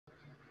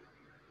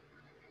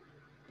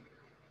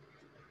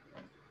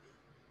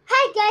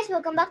guys,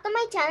 welcome back to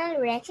my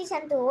channel Rexy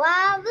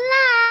Santua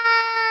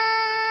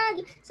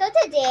Vlog. So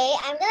today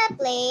I'm gonna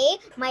play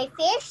my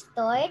fish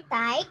store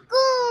Tycoon.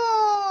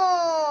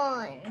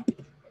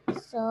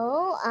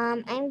 So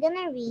I'm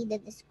gonna read the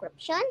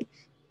description.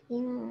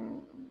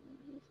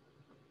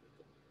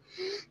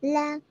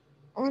 Like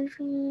on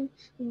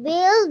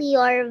build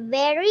your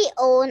very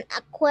own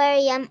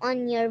aquarium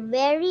on your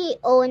very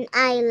own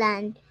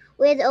island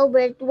with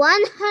over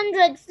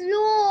 100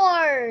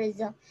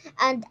 floors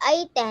and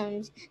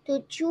items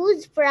to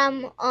choose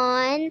from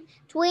on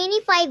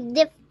 25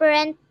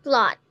 different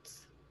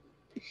plots.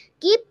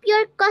 Keep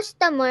your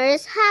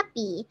customers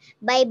happy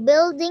by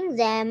building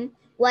them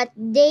what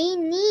they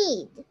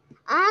need.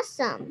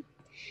 Awesome.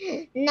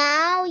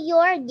 Now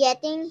you're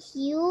getting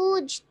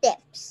huge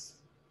tips.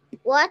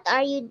 What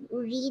are you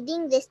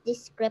reading this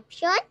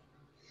description?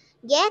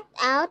 Get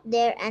out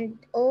there and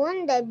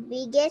own the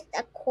biggest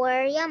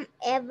aquarium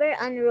ever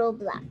on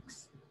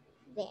Roblox.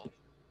 There.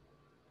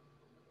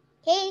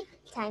 Okay,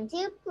 time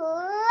to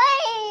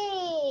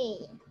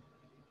play.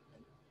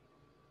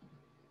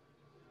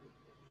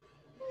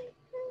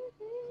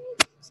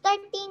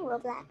 Starting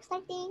Roblox,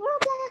 starting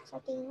Roblox,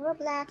 starting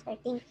Roblox,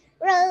 starting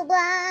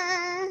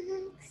Roblox.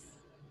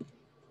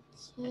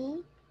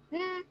 Okay.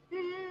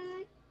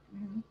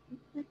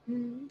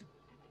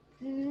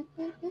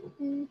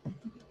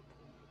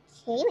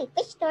 Okay, my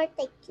fish store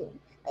tycoon.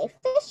 My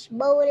fish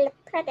bowl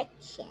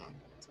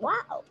predictions.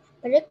 Wow,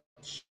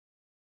 predictions.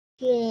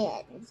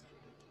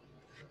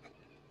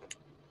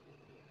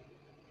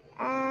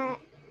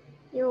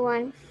 You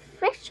won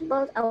Fish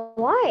Bowl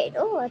Award.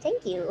 Oh,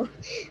 thank you.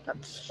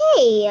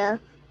 Okay,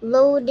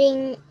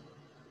 loading.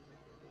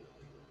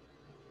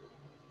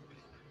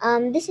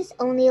 This is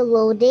only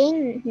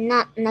loading,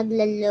 not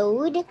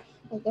nagla-load.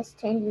 I just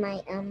turned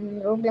my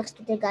Roblox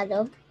to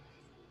Tagalog.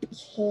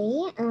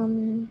 Okay,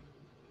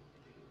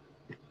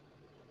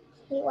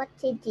 okay, what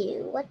to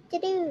do? What to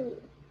do?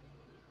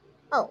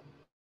 Oh,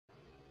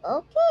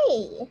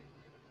 okay.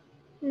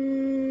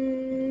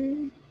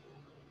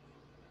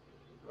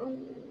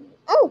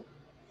 Oh,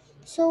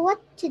 so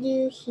what to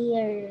do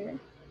here?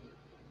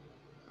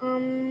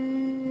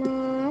 I'm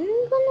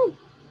gonna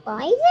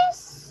buy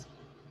this.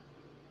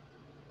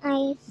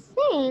 I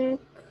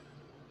think.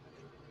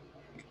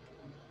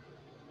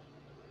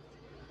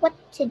 What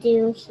to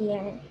do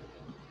here?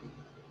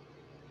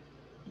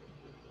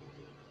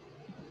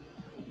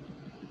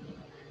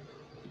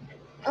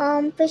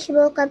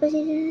 Fishbowl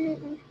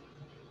composition.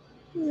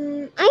 I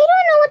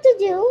don't know what to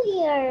do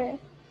here.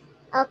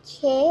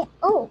 Okay.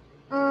 Oh.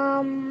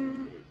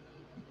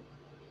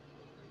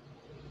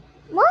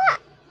 What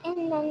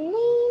in the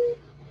name?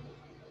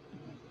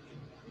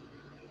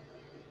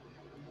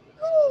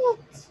 What is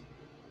it?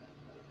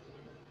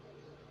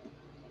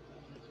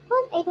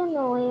 What? I don't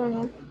know. I don't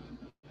know.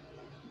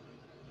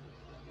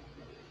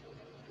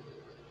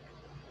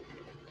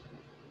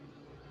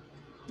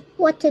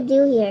 What to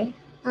do here?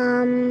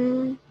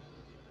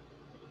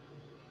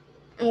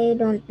 I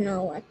don't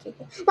know what to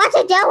do. What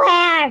to do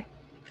here?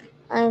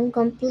 I'm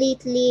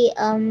completely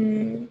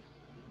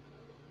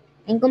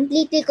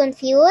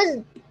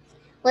confused.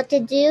 What to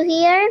do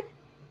here?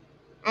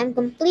 I'm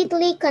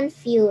completely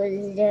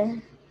confused.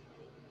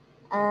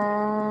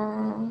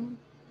 I'm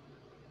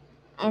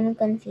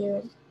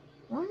confused.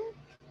 What?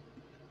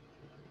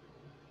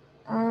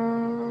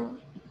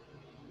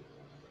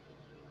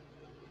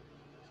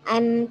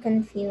 I'm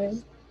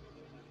confused.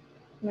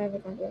 Very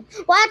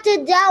confused. What to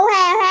do?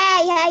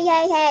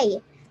 Hey.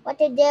 What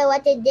to do?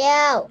 What to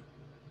do?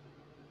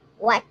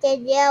 What to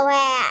do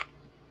here?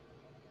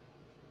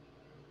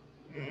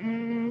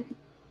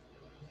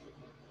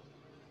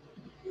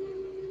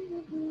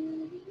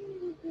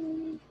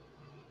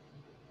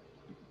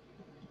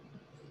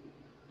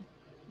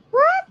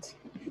 What?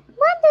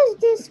 What is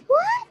this?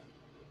 What?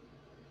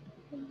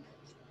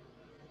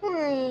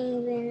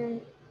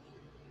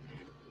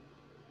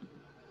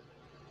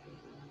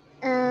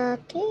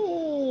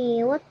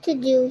 Okay, what to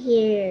do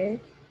here?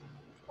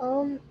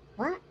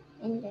 What?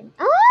 And then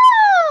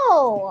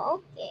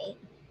okay,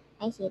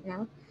 I see it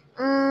now.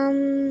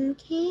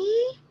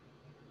 Okay.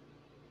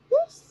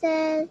 This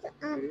says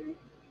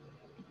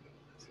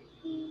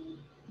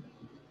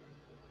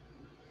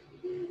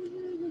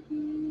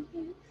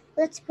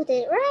let's put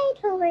it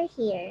right over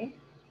here.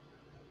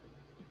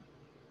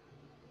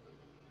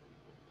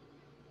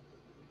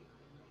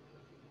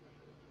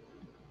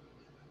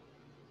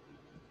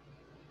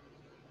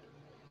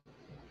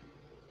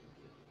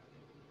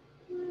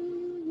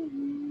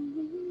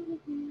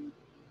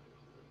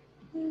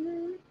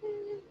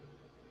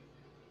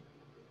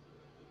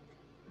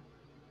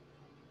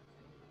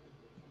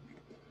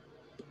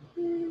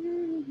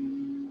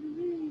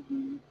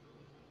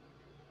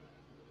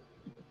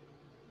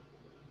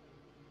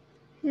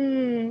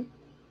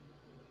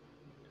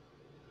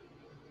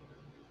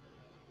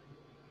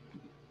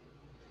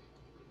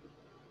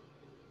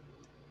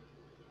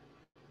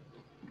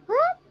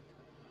 What?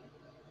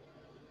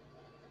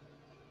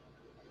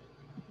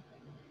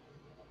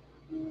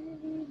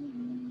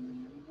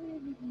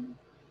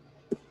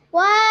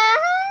 What?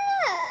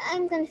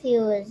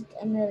 confused.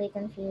 I'm really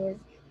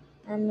confused.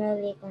 I'm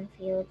really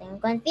confused. I'm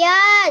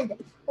confused.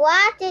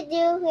 What to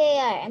do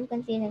here? I'm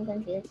confused. I'm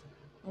confused.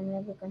 I'm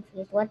really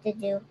confused. What to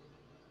do?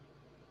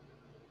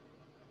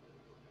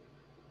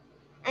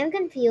 I'm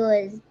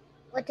confused.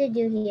 What to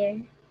do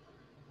here?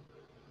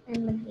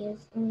 I'm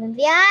confused. I'm confused.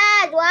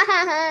 Why?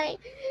 Why?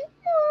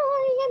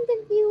 I'm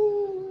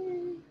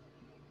confused.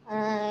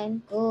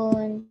 I'm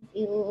confused.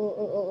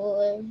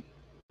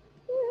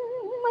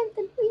 I'm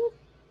confused.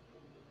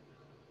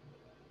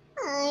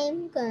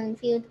 I'm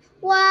confused.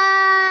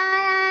 Why?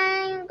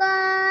 I'm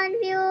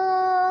confused.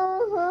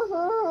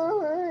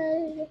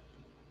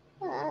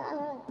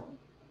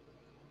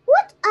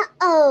 What?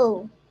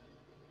 Uh-oh.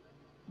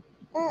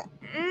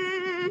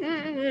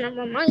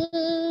 Never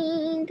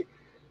mind.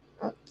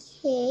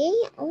 Okay.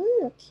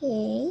 Oh,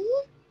 okay.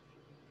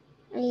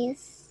 I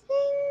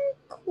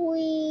think we...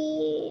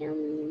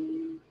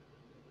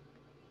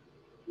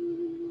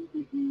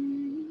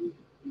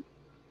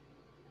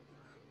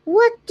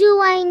 what do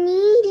I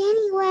need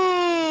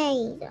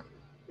anyway?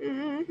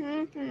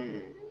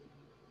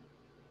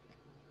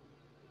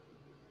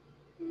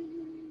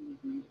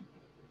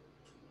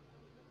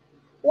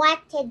 What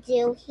to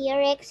do here?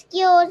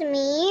 Excuse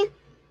me.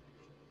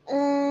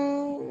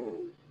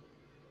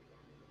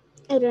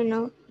 I don't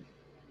know.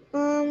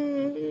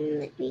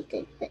 We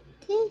could put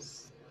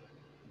this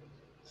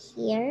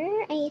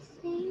here, I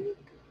think.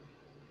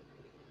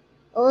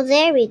 Oh,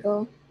 there we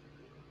go.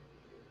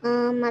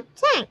 A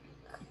tank.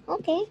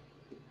 Okay.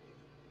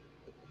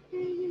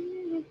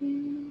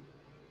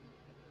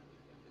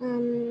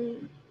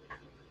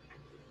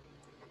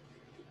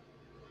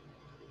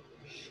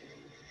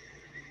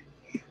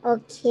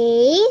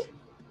 Okay.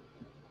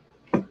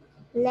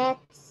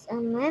 Let's,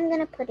 I'm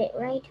gonna put it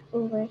right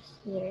over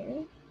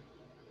here.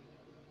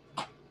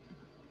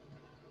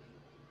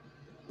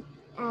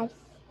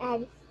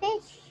 Add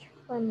fish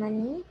for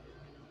money.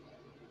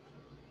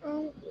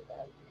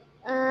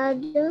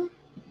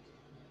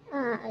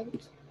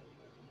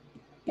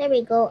 There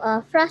we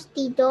go.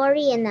 Frosty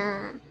Dory and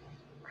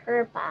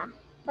Herpa.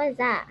 What's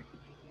that?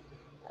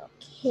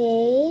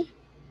 Okay.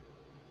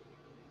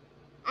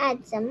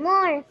 Add some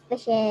more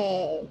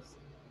fishes.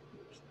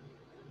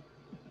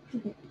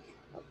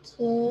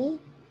 Okay.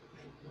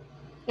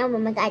 Oh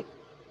my god.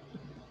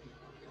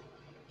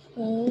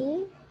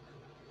 Okay.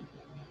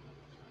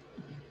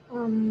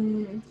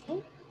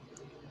 Okay.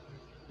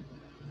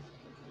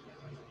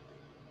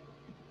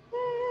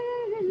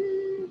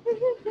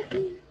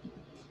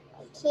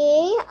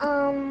 Okay.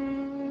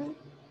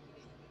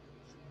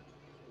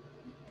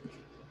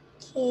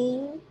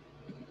 Okay.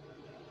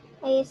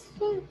 I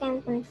think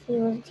I'm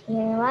confused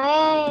here.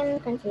 Why I'm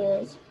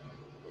confused?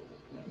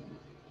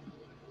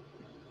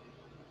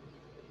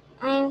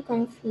 I'm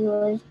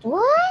confused.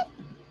 What?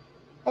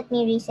 Let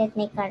me reset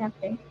my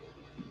character.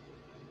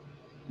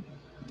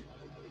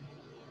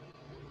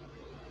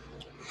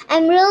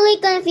 I'm really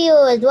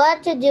confused.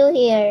 What to do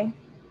here?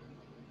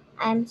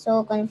 I'm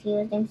so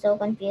confused. I'm so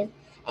confused.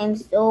 I'm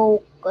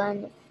so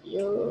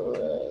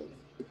confused.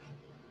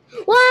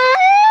 What?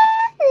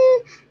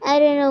 I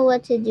don't know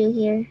what to do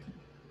here.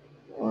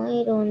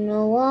 I don't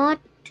know what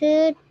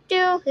to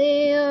do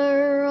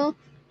here.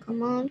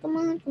 Come on, come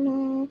on, come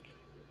on.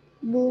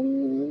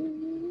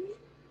 Boom.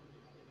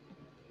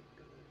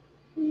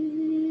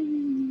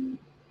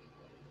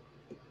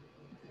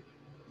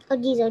 Oh,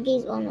 geez, oh,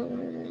 geez. Oh, no, no,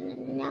 no, no,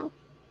 no, no.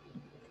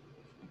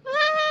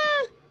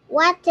 Ah,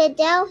 what to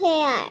do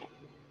here?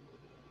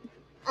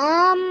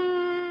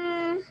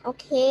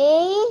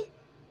 Okay.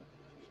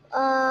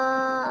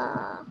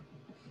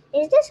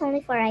 Is this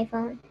only for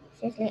iPhone?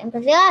 Seriously, I'm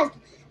confused.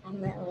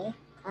 I'm really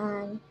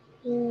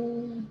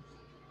confused.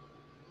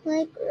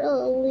 Like,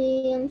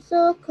 really, I'm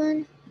so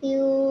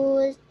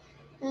confused.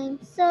 I'm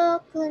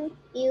so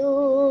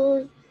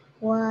confused.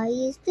 Why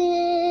is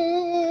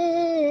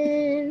this?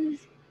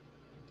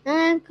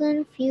 I'm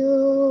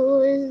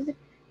confused.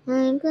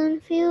 I'm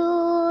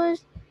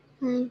confused.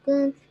 I'm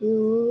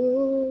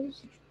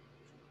confused.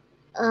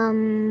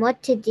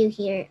 What to do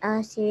here?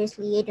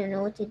 Seriously, I don't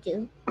know what to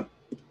do.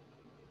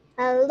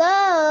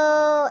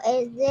 Hello,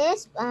 is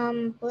this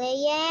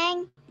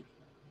playing?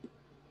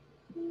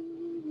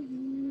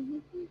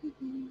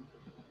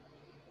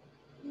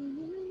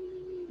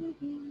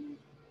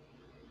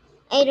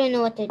 I don't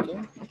know what to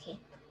do. Okay.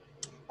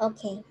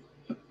 Okay.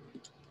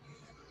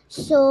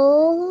 So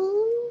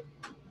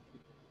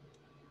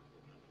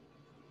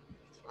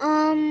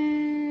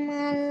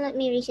let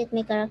me reset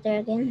my character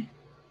again.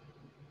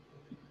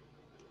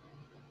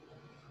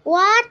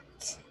 What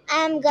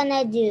I'm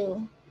gonna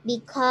do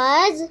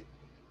because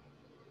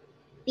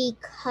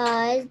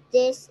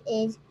this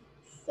is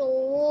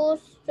so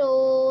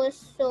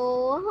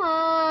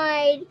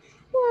hard.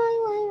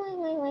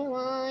 Why?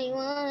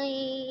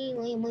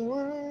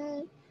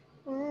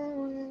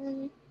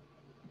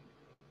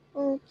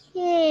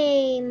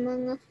 Okay,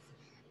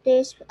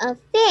 there's a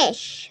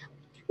fish.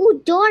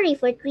 Ooh, Dory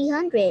for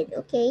 300.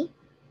 Okay.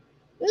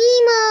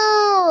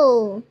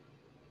 Nemo!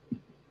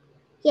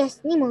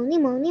 Yes, Nemo.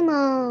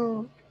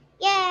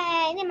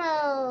 Yay,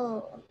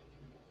 Nemo!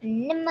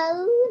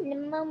 Nemo,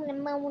 Nemo,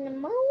 Nemo,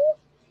 Nemo.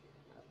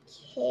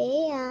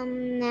 Okay,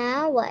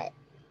 now what?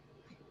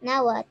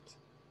 Now what?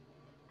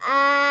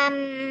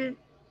 Um,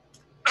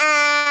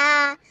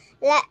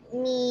 let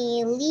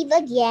me leave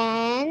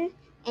again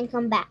and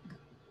come back.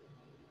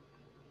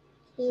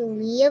 Okay,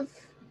 leave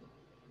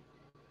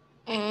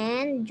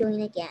and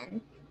join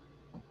again.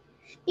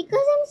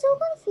 Because I'm so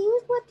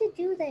confused what to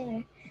do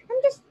there.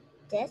 I'm just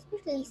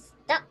desperately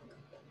stuck.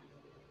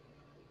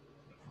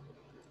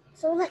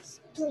 So let's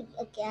play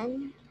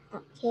again.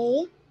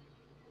 Okay.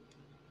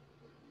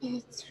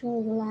 It's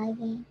really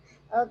lagging.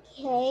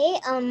 Okay,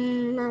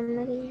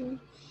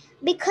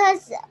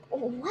 because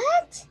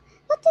what?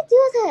 What to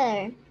do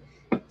there?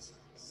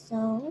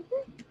 So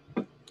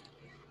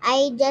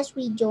I just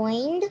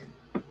rejoined.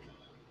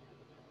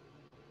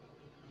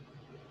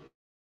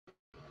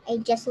 I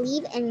just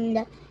leave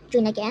and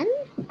join again.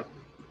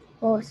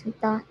 Oh, some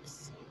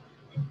thoughts.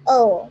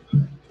 Oh,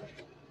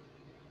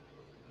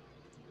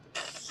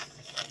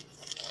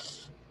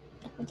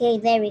 okay,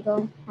 there we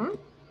go. Huh?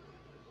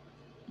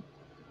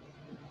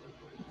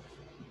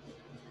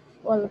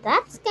 Well,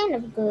 that's kind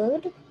of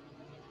good.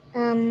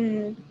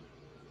 Um,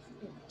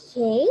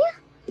 okay.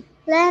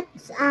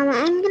 Let's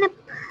I'm gonna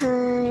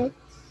put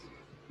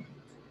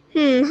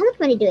how much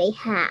money do I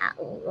have?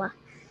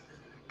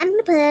 I'm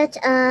gonna put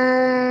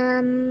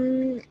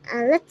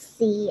let's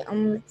see,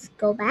 let's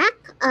go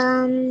back.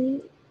 Okay,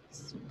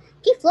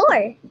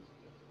 floor.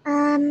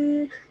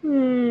 Um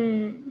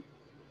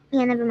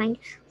yeah, never mind.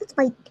 Let's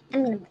buy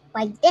I'm gonna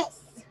buy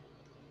this.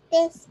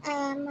 This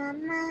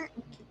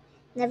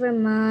never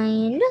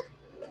mind.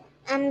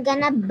 I'm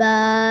gonna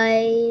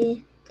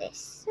buy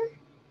this.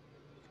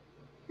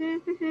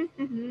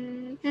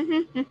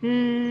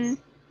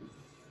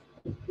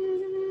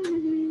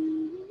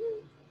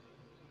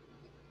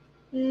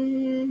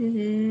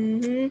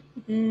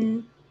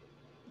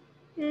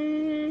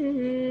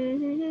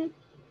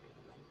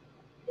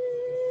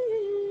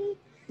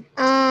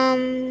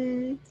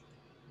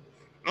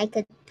 I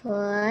could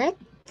put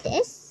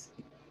this.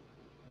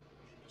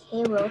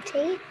 Okay,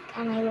 rotate.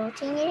 Am I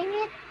rotating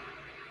it?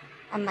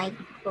 Am I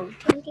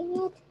rotating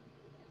it?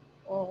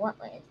 Or what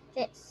was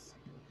this?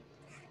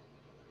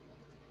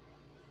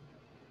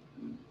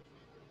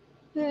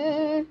 Okay,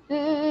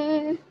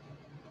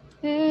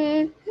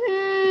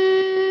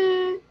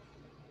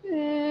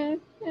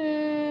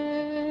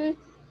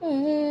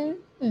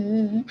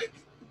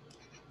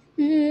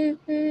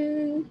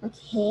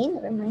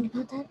 never mind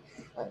about that.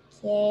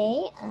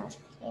 Okay,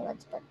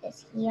 let's put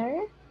this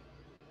here.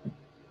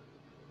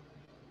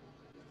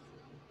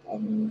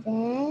 And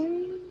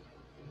then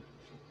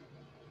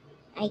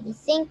I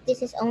think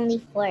this is only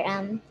for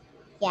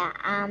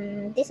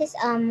this is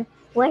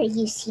where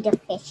you see the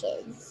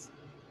fishes,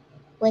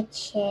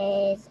 which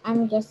is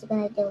I'm just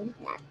gonna delete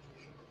that.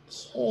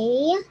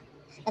 Okay,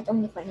 that's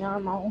only for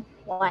normal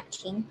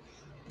watching.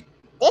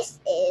 This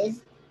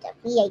is the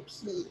VIP.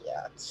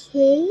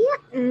 Okay.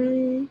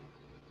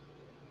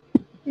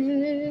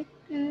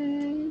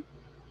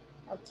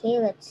 Okay,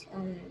 let's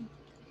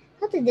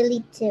how to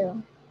delete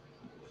too.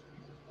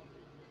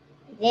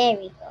 There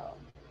we go.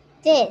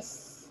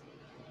 This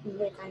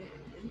we're gonna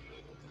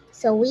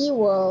so we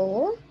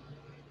will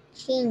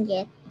change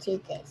it to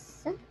this.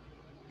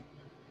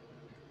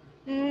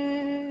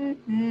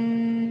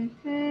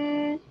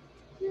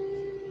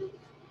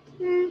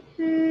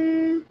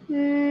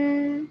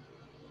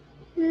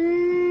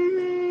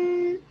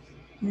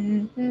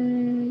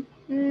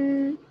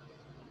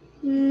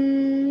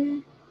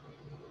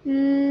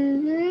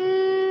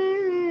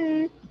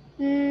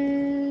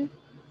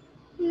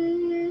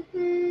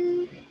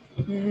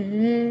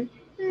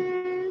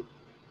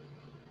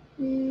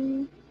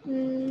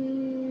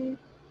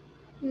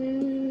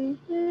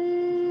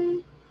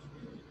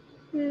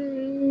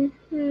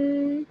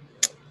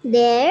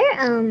 There,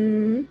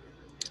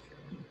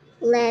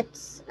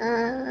 let's,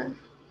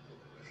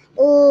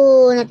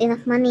 oh, not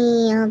enough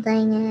money. Oh,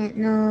 dang it.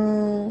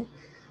 No.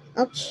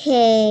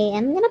 Okay,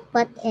 I'm gonna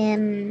put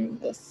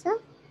this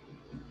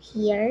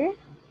here.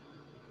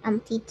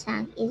 Empty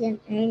tank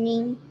isn't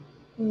earning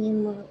any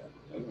more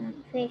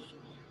fish.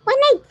 Why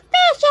not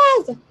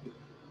fishes?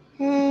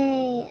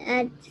 Hey,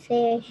 add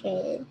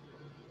fishes.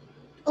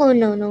 Oh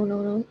no, no,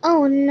 no, no.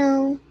 Oh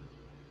no.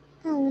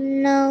 Oh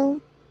no.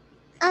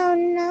 Oh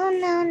no,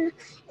 no, no.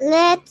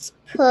 Let's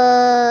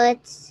put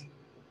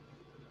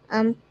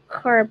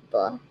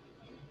carbo.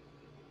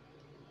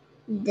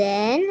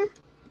 Then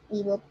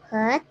we will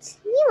put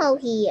Nemo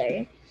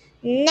here.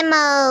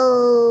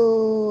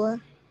 Nemo.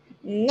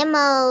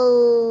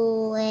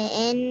 Nemo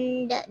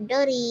and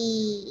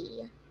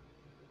Dory.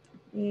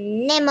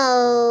 Nemo.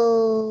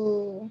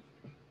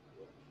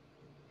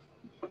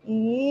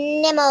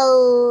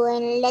 Nemo.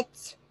 And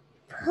let's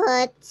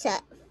put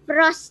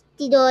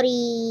Frosty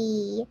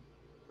Dory.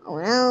 Oh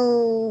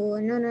no.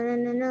 No, no, no,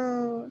 no,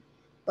 no.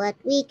 But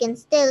we can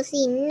still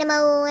see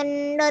Nemo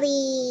and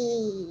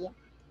Dory.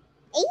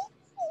 Hey.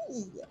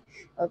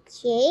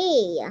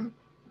 Okay.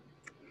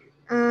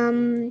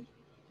 I'm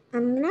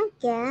gonna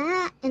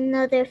get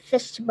another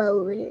fish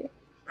bowl.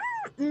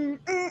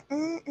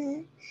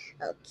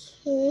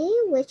 Okay,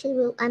 which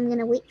will I'm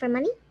gonna wait for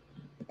money.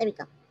 There we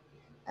go.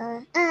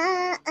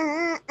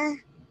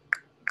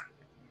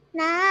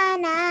 Na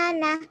na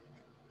na,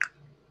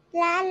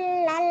 la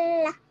la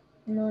la,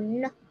 no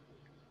no,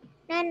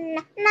 na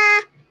na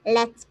na.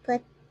 Let's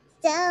put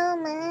so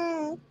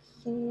much.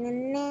 Na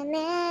na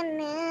na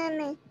na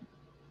na.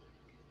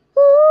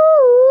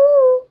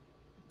 Ooh,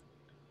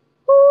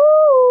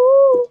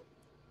 ooh,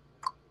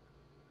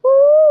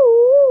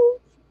 ooh.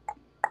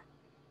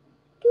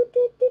 Do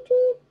do do do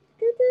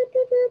do do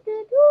do do do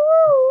do.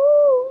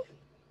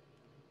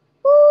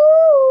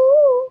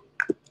 Ooh,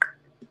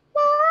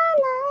 la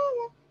la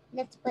la.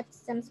 Let's put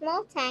some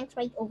small tanks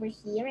right over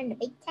here and the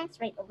big tanks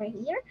right over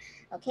here.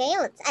 Okay,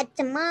 let's add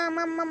some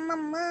mama.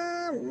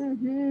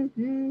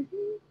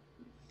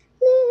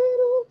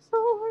 Little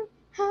star,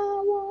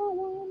 how I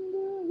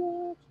wonder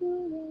what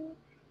you are.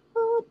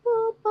 Up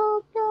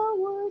above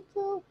towers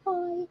so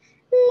high,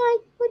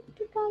 like put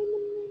a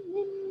diamond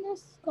in the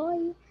sky.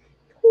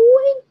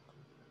 Twinkle,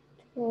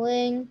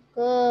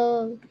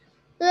 twinkle,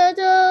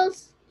 little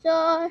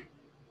star,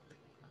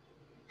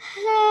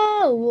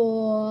 how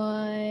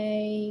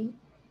I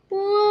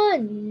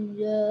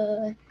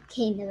wonder.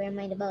 Okay, never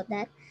mind about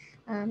that.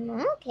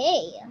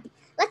 Okay.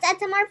 Let's add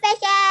some more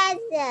fishes.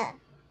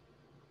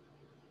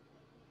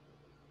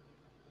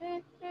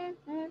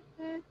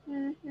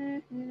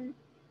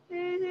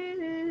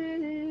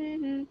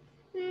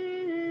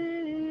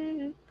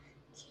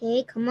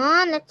 Okay, come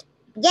on, let's.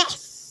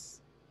 Yes!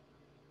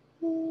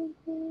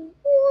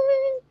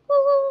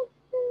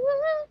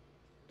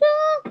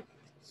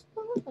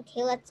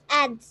 Okay, let's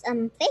add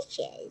some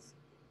fishes.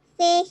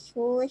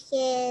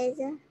 Fishes.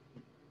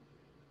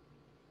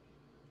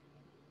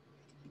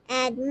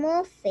 Add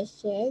more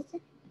fishes.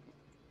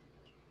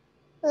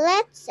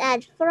 Let's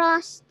add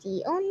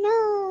Frosty. Oh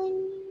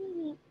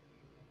no!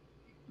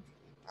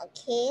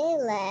 Okay,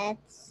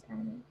 let's.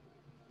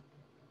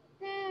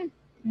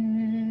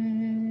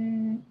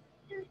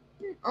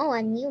 Oh,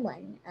 a new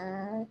one.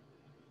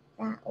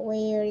 That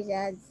wears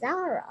a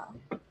Zara.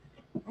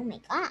 Oh my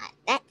god,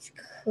 that's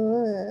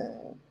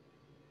cool.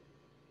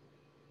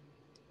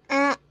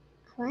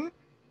 What?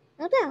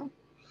 Oh no.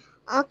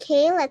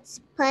 Okay, let's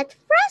put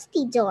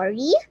Frosty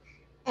Dory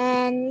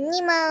and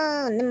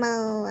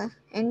Nemo,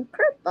 and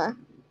Kerpa.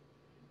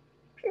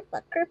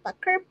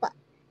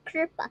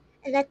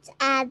 Let's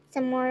add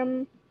some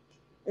more.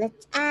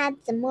 Let's add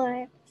some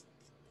more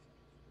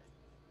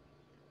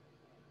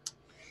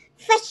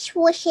fish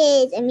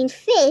wishes. I mean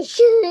fish.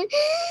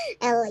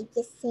 I like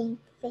just saying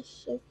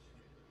fishes.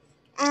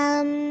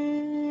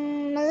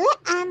 I'm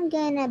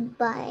gonna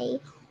buy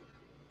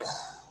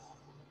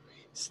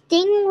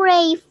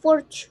Stingray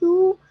for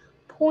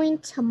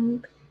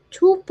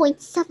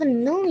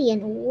 2.7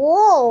 million.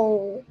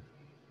 Whoa!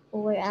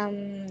 Or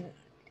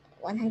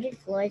 100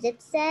 floors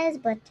it says,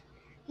 but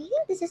I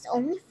think this is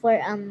only for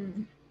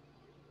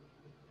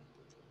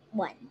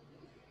one.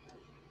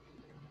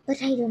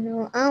 But I don't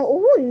know.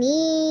 Oh,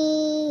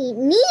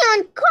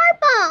 neon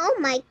Carpa. Oh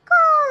my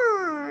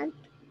god.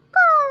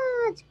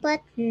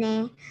 But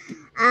nah.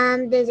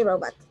 There's a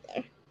robot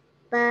there.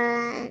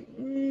 But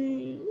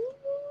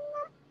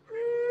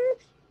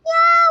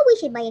yeah, we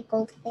should buy a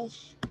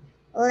goldfish.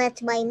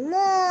 Let's buy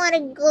more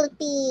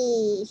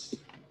goldfish.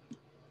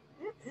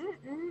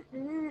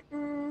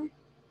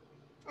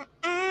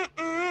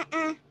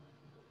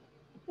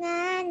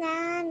 Na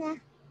na na.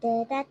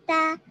 Da da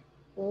da.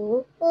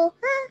 Ooh, ooh,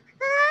 ah,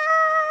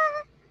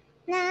 ah.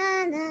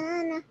 Na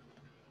na na.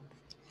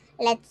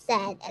 Let's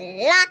add a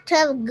lot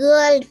of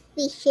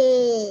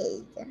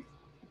goldfishes.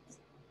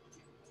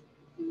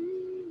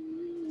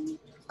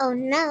 Oh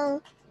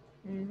no.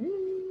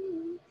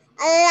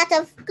 A lot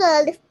of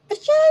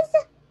goldfishes.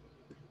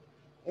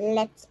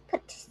 Let's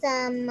put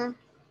some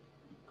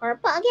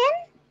Carpa again.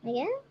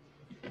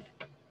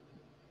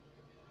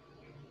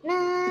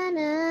 Na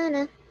na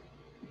na.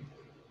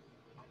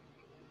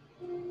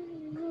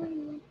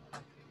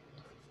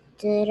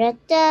 Da da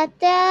da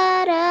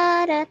da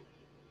da da.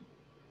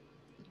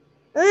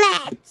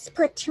 Let's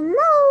put more.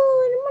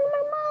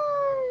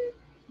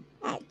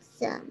 Add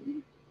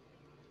some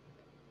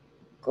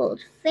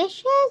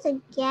goldfishes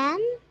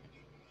again.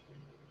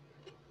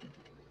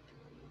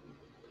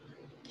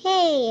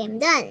 Okay, I'm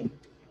done.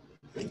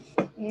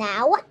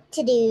 Now what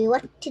to do?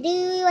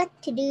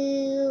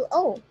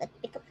 Oh, let's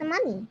pick up the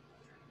money.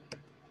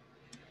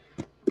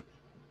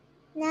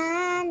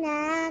 Na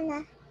na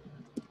na.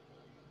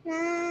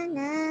 Na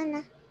na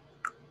na.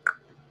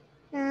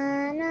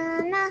 Na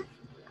na na.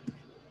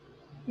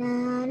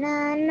 Na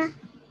na na.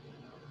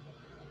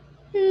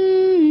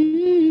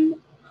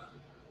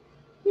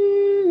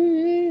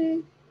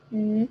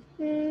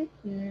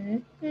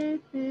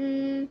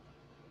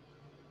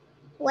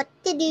 What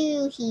to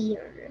do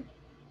here?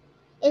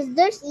 Is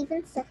there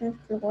even 7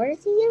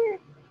 floors here?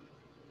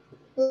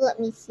 Let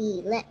me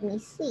see.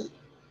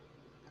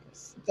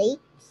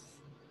 Steaks.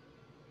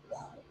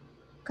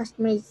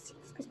 Customers.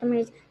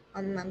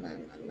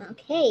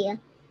 Okay.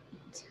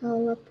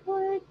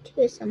 Teleport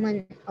to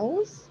someone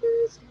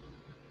else's.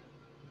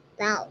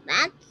 Now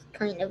that's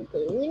kind of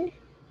good.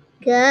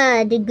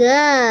 Good,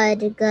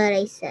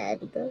 I said.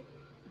 Good.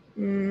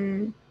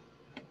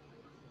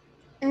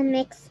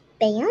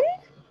 Expand?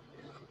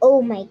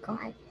 Oh my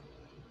god.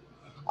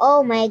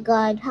 Oh my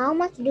god, how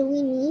much do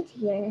we need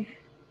here?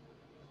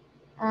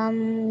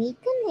 We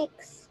can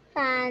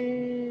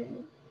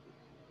expand.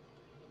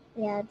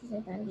 Yeah, this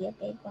is gonna be a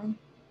big one.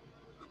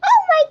 Oh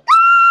my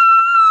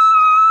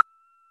god!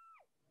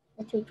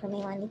 Let's wait for my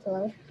money to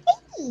load.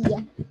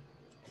 Hey!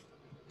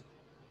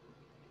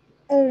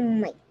 Oh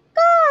my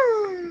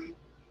god!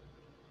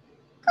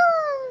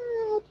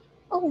 God!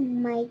 Oh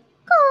my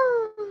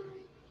god!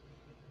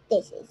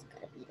 This is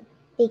gonna be the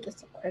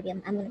biggest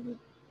aquarium I'm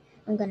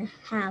gonna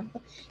have.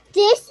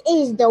 This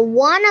is the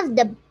one of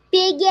the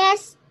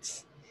biggest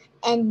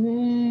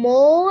and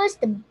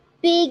most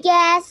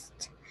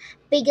biggest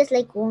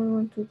like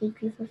 1, 2, 3,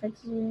 4, 5,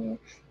 6.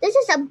 This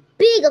is a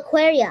big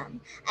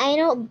aquarium. I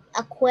know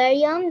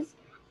aquariums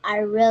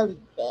are really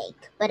big,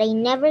 but I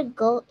never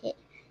go to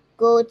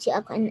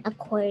an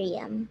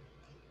aquarium.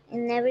 I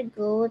never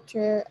go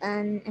to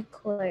an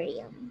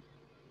aquarium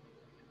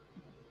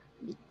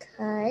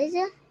because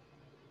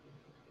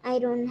I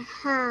don't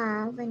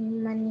have any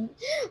money.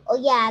 Oh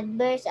yeah,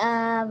 there's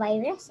a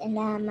virus and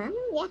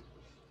yeah.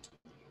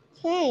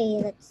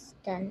 Okay, let's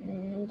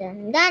done.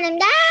 I'm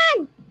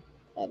done.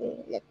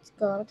 Okay, let's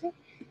go to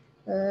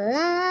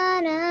la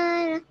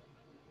na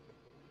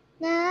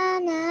na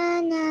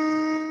na na.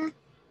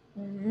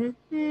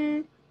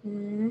 Mm-hmm.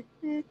 Mm-hmm.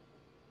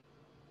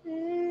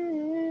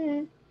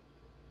 Mm-hmm.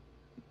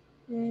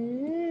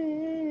 Mm-hmm.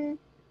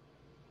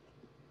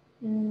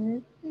 Mm-hmm.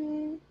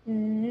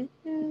 Mm-hmm.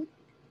 Mm-hmm.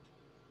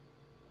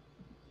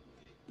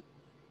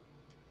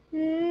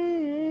 Mm-hmm.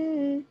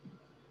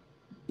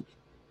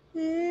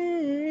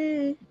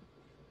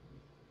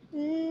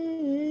 Mm-hmm.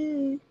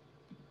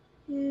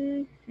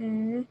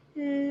 Mm-hmm.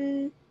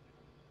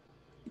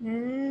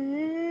 Mm-hmm.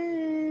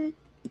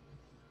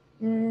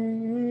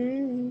 Mm-hmm.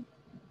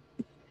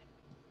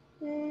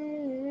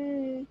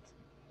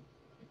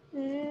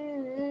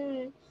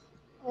 Mm-hmm.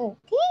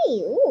 Okay.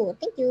 Ooh,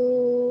 thank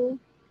you.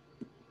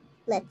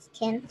 Let's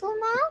cancel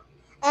now.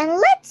 And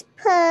let's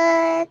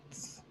put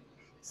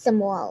some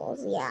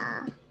walls.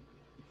 Yeah.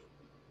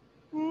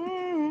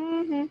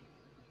 Mm-hmm.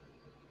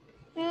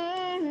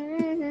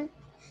 Mm-hmm.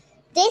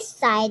 This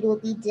side will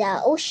be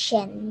the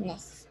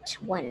oceanist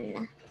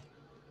one.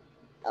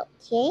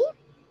 Okay.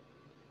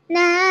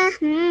 Na.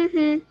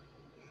 Mm-hmm.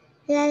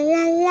 La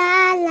la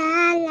la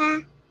la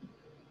la.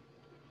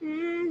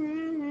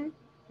 Mm-hmm.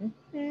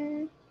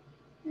 Mm-hmm.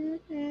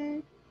 Mm-hmm.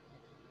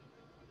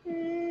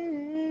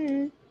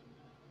 Mm-hmm.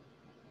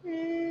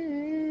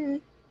 Mm-hmm.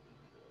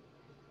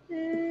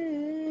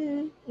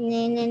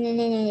 No.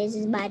 This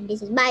is bad.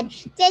 This is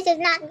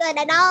not good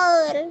at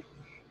all.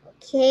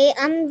 Okay,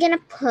 I'm gonna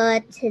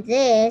put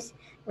this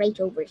right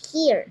over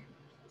here.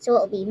 So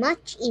it'll be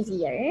much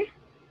easier.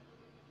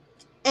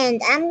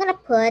 And I'm gonna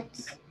put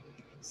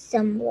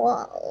some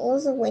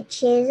walls,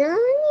 which is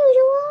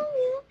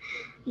unusual.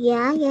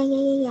 Yeah.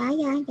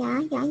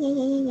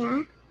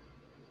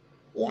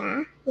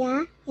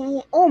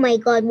 Oh my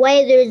god,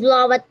 why there's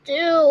lava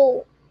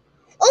too?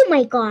 Oh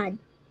my god.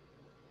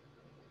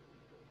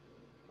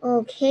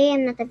 Okay,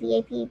 I'm not a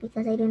VIP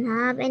because I don't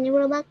have any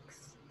Robux.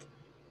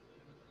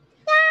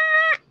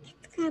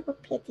 It's kind of a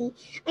pity.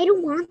 I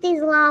don't want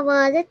these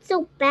lava. That's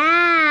so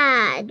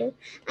bad.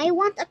 I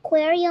want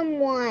aquarium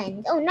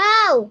ones. Oh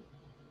no!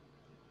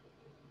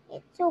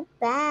 It's so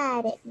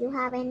bad if you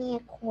have any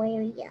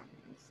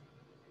aquariums.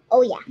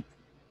 Oh yeah.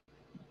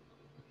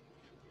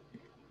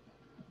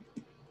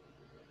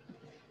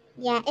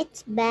 Yeah,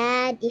 it's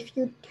bad if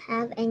you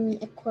have any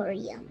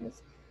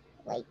aquariums.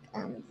 Like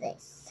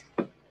this.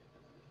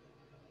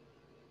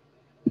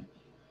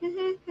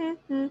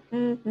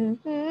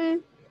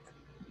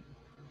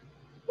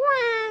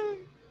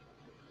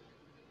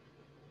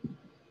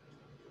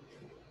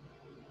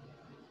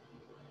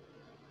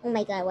 Oh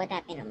my god, what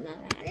happened? No!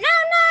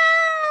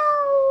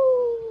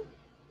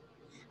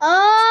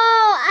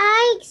 Oh,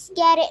 I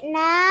get it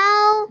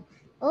now.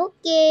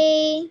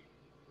 Okay.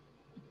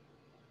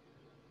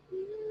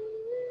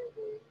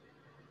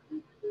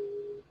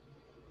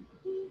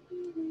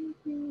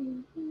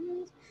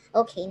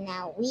 Okay,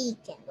 now we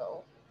can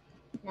go.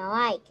 Now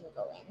I can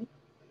go in.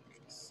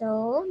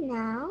 So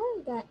now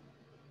that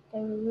the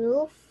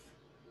roof.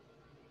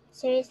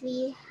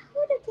 Seriously,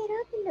 how to get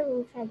up in the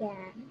roof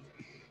again?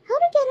 How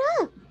to get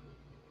up?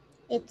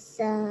 It's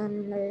yeah.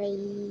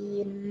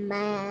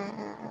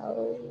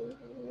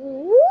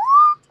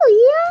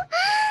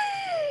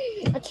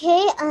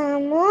 Okay,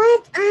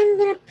 what? I'm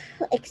gonna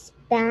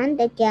expand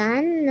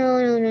again. No,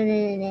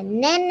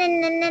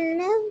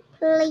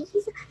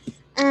 please.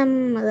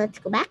 Let's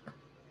go back.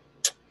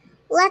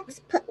 Let's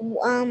put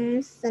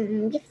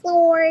some gift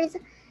floors.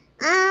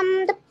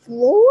 The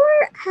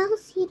floor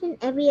has hidden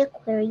every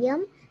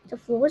aquarium. The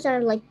floors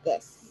are like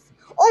this.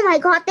 Oh my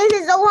god, this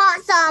is so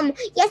awesome!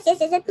 Yes,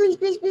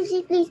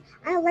 please.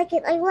 I like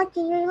it. I like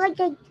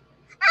it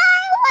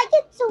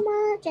so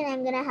much. And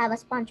I'm gonna have a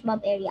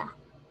SpongeBob area.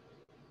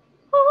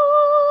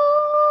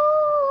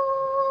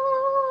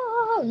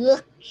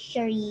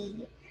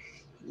 luxury.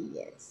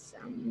 Yes.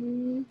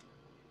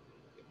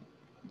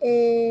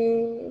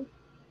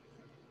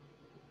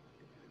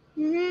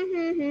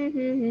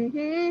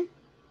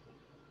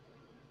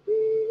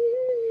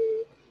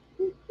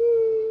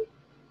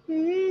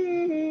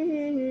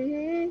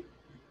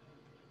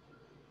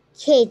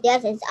 Okay,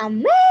 that is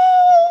amazing.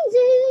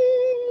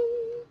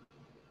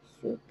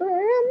 Super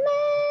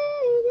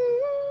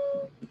amazing.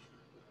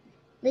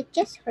 Let's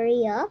just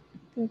hurry up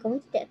and go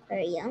to the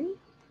aquarium.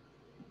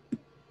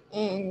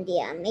 And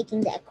yeah,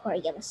 making the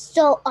aquarium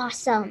so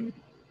awesome.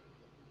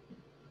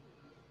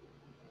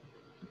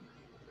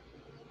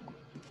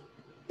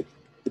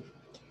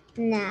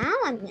 Now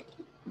I'm gonna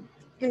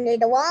under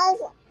the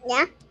walls.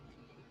 Yeah.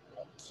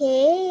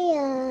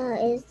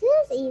 Okay, is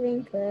this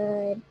even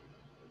good?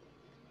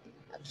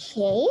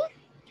 Okay.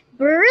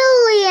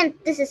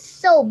 Brilliant! This is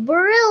so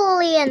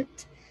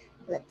brilliant!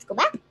 Let's go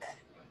back.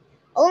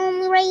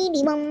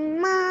 Alrighty,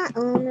 mama.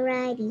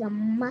 Alrighty,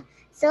 mama.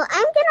 So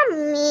I'm gonna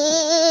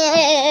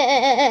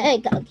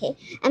make... Okay.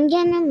 I'm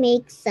gonna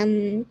make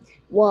some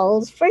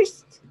walls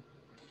first.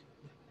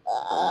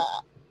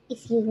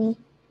 Excuse me.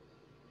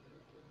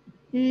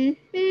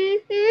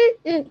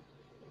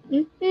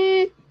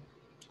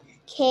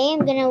 Okay,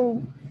 I'm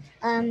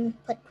gonna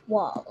put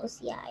walls.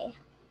 Yeah.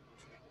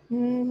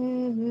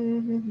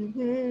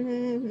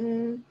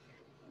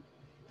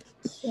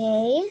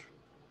 Okay.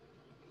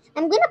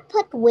 I'm gonna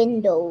put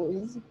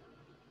windows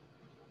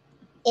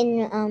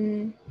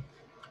in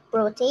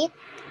rotate.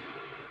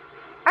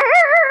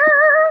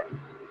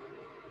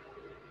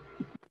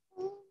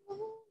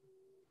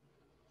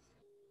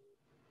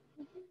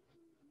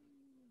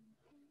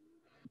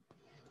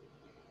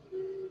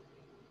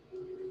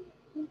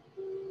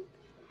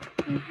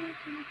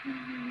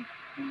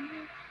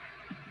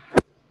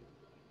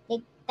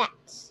 Like that.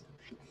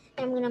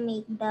 I'm gonna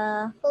make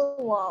the full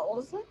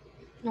walls.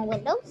 No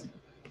windows.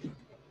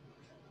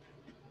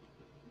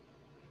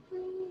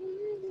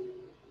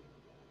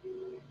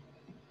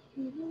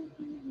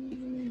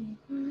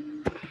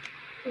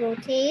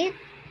 Rotate.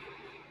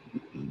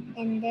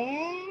 And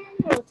then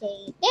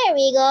rotate. There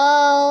we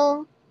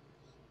go.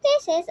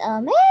 This is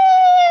amazing.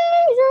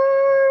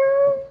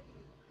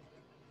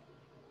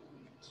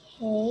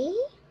 Okay.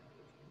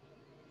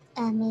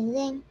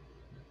 Amazing.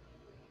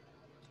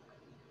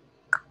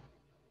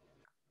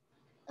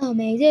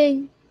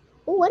 Amazing.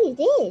 Oh, what is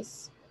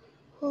this?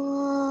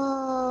 Oh.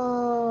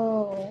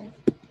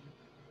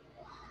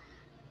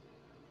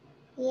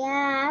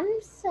 Yeah,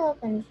 I'm so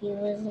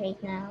confused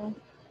right now.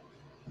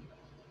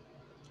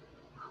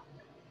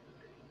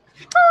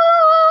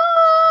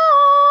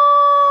 Oh!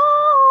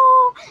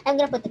 I'm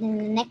gonna put it in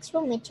the next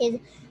room, which is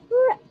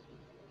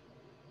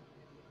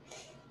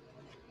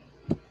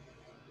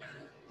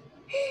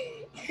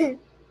okay,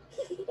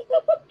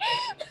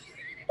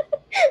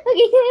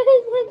 that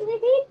was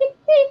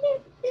nothing.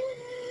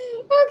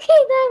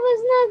 Okay, that was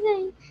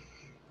nothing.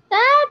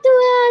 That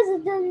was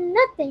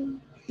nothing.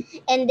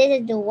 And this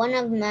is the one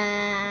of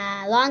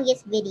my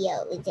longest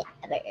videos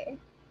ever.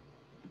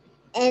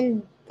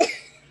 And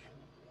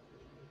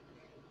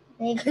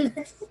my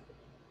goodness.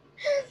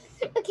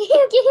 Okay.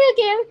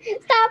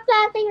 Stop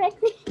laughing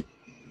right now.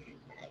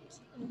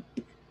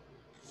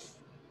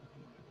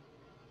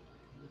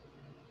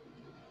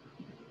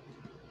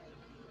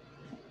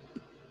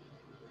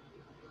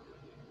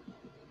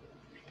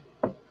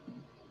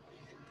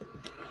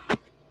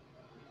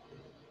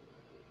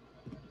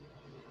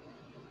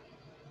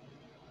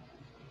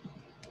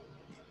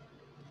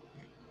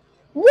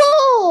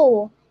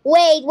 Whoa!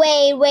 Wait.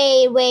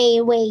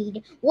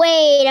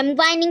 I'm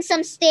finding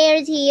some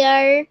stairs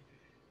here.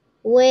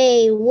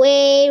 Wait.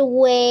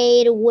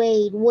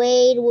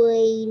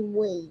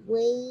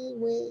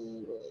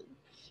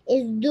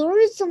 Is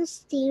there some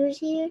stairs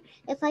here?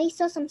 If I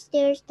saw some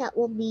stairs, that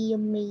would be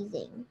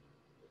amazing.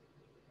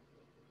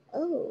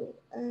 Oh,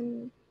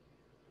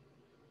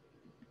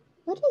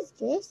 what is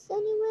this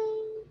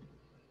anyway?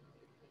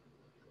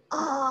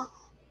 Oh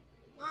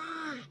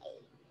my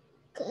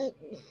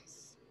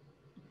goodness.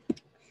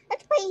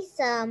 Let's place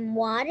some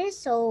water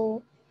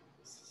so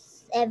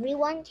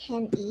everyone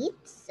can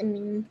eat. I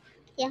mean,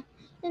 yeah,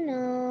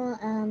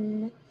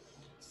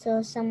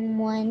 so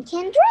someone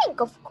can drink,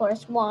 of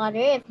course, water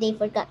if they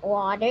forgot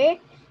water.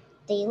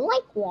 They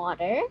like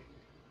water.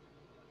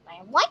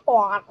 I like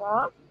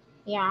water.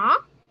 Yeah.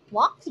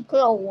 What's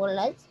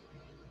clothes?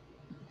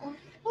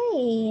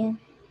 Hey.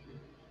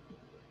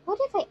 What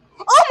if I...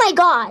 Oh my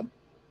god!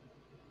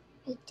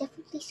 I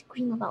definitely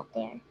scream about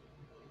there.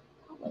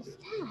 What was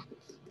that?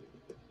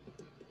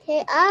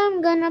 Okay,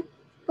 I'm gonna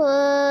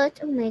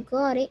put... Oh my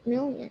god, 8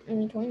 million. I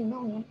mean, 20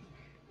 million.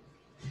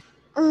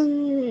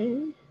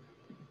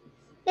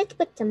 Let's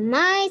put some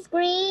ice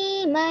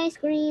cream.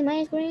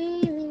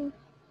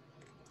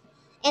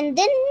 And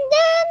then.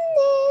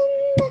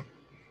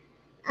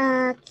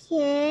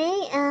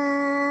 Okay,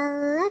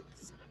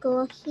 let's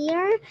go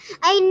here.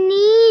 I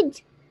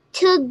need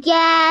to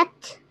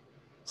get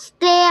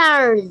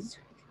stairs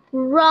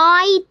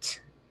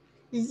right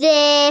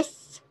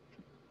this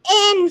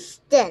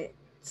instant.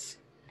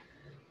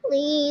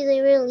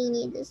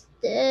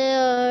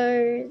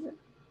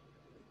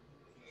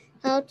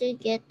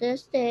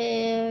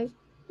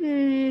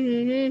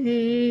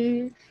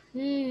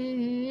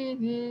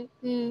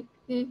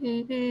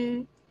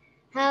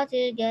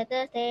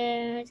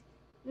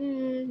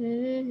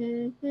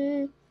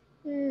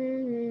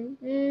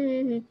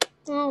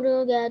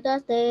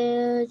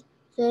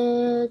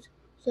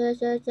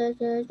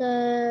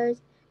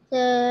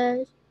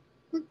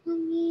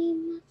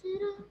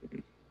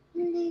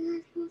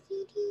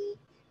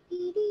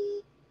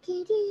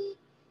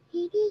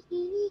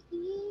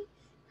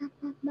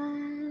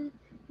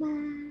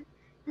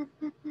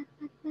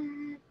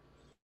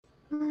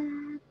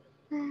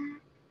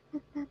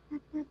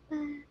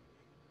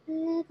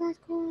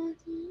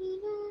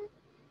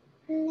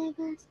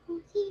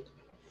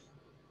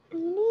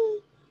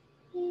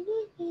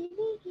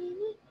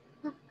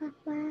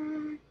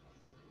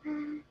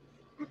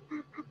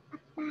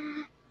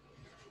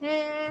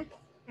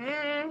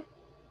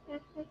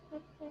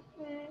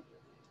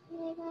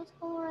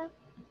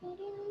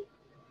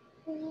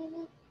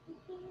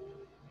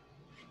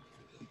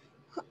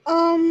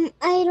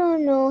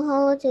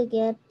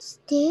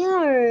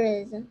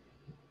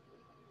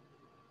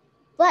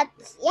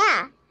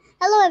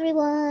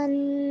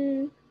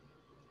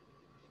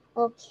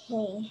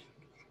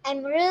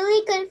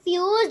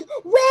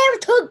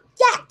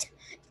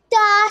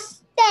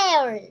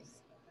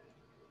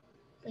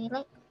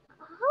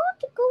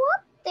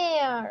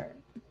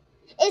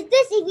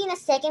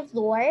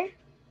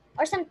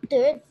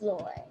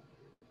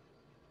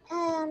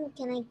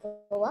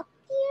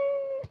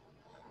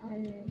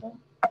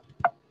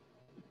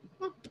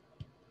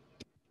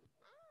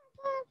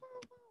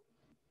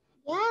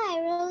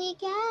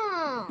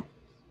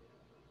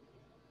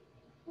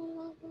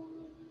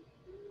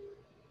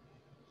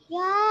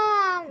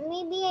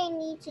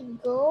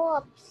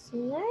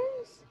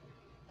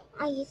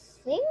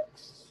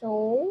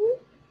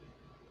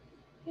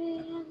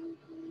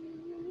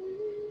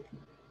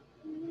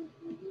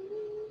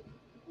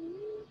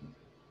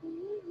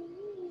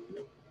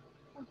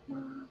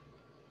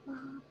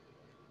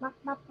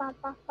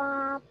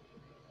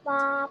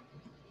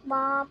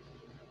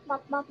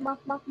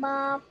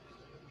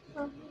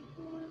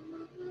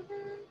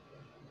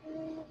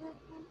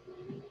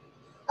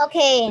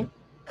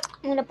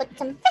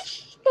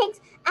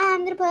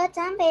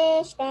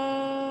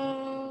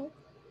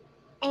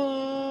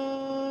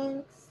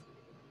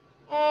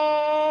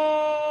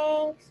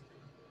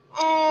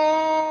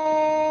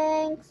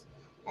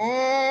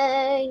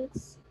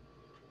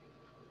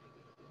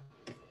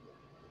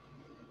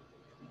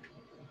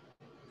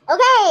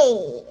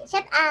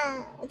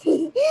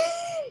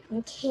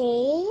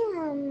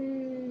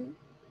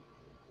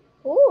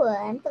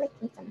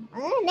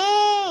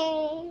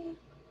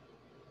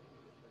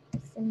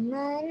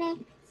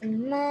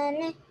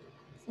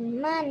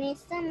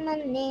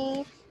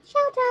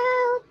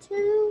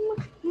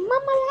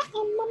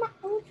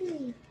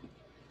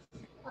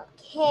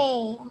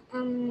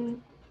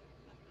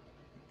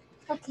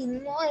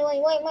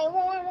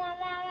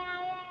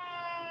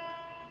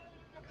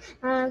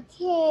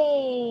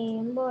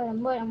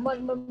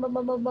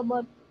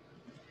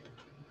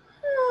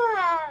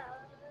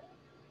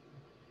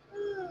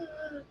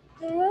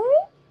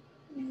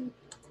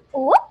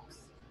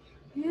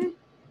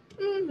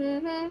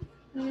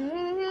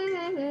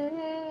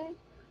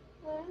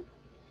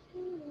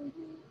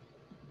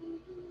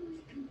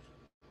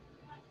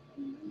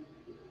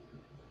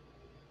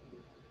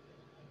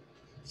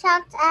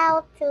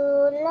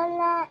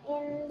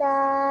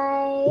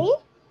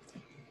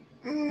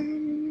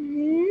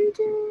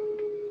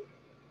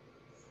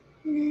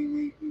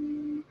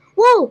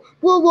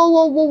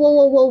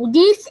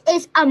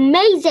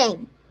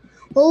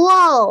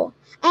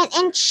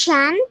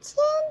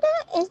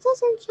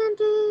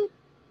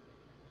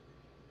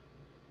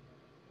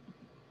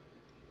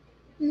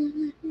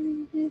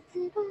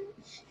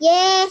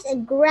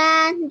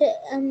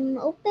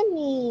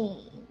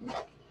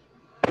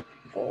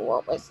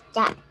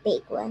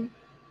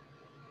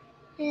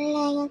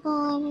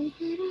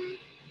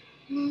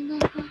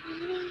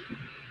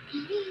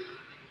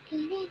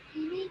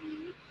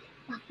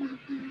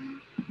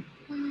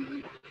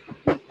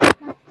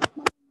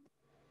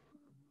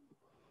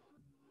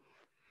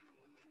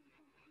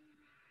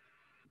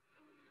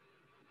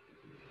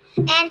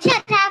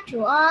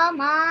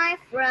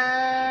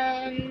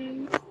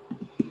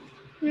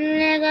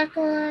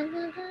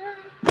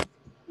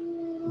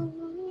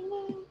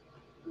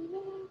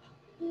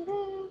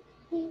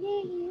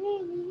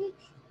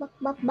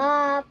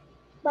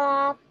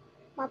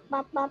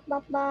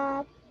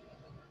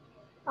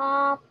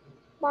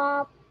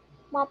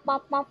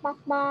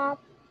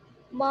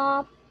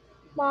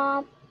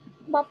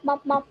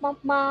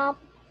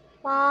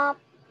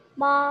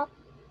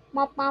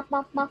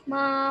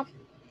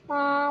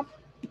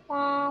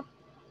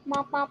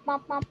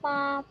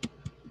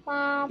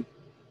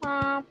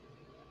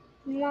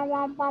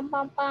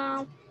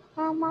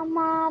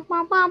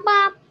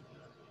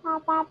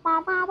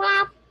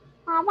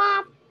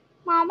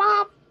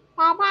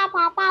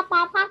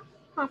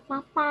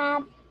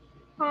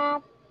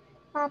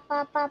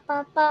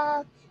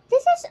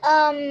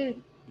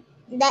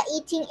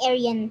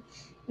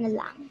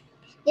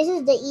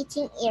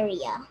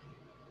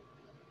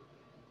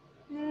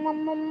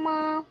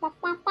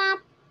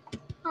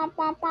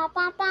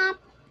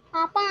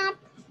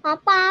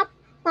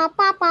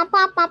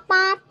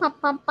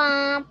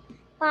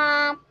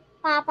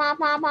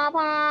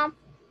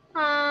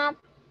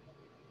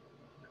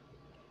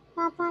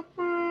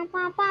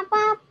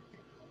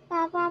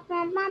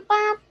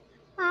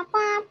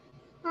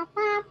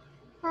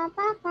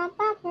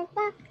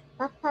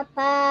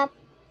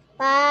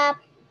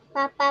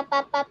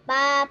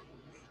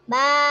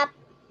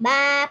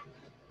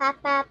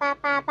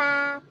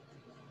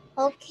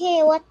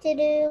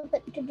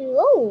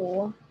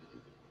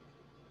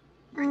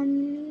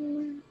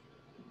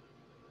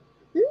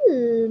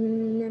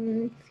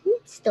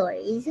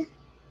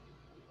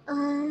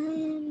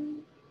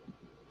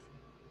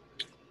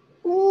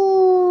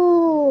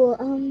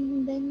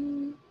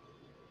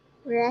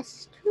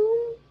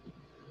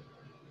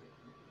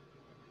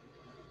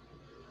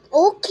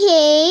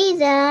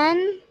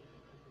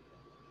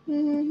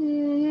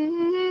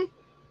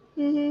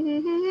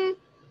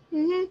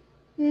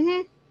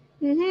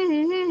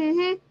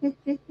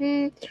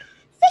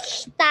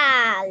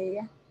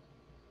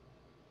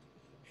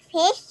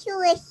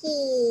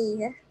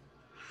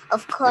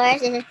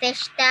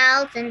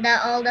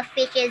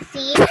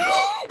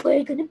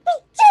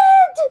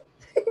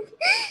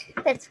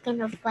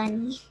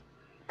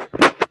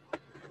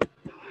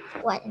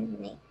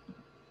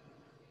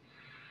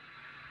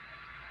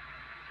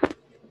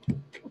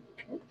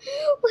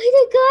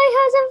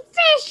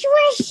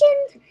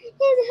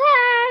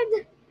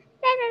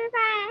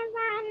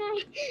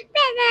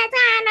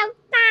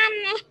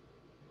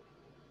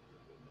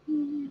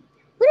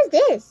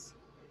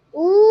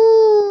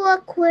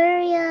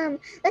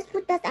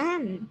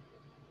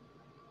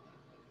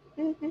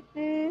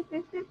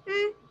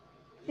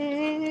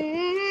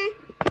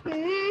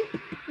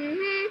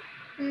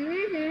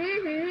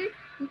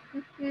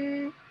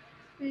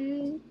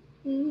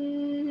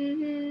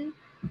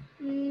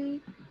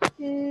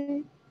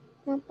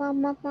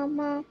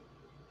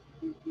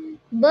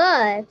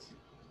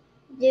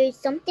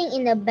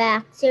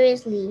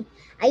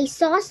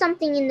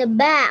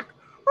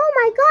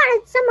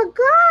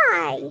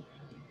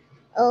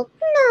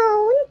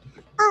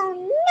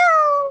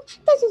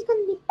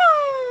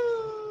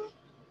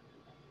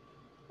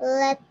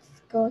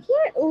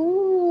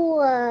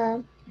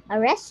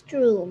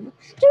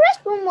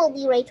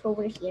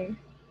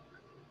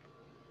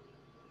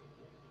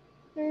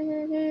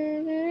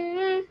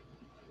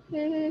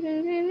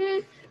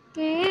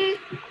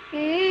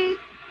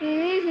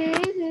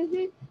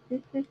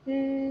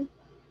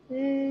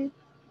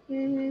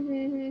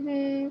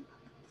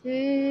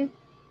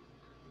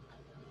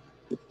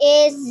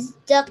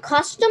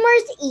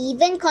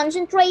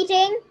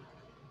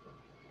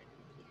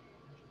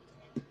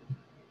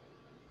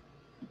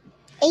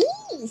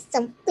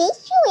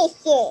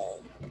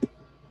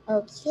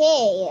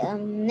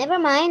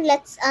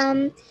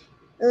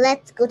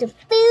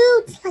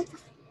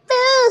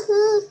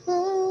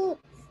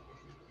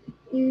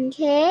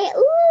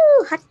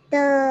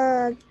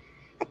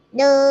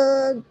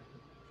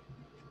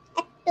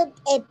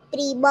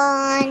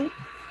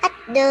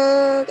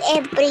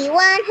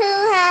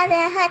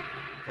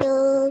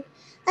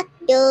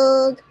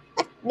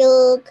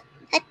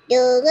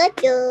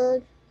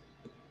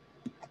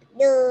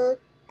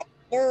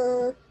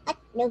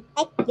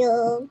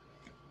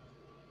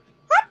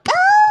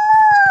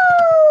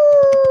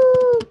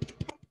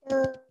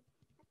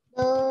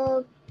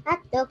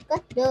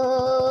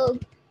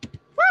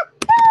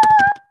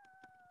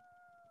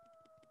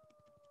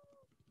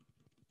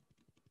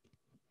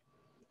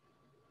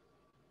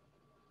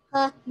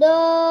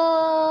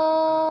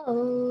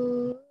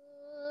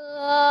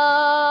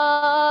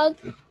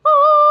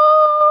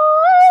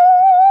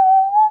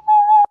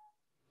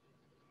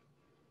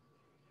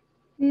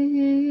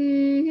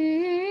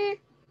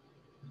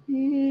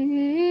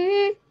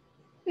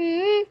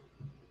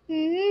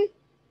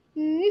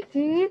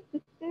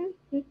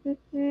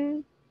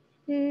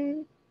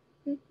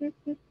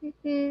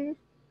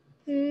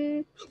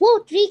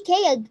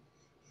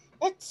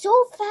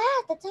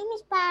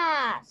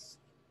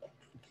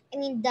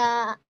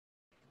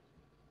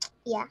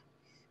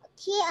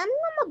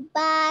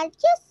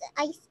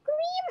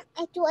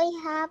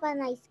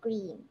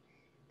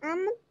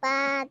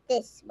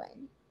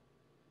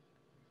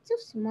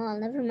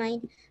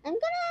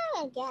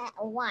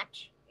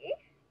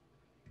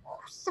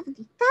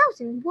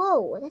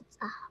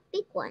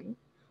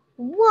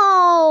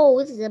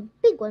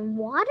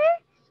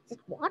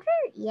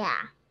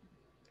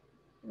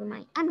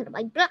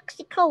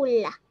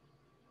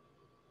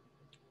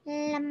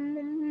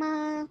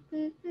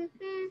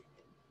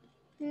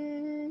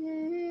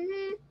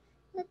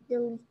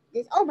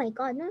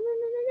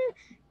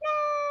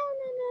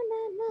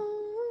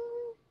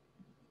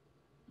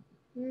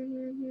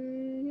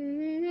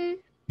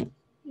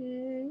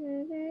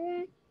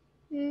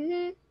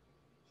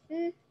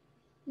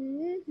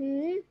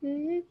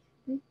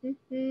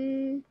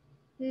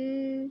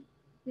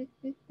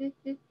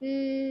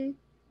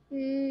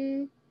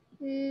 mm,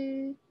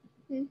 mm,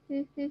 mm,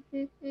 mm, mm,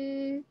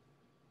 mm,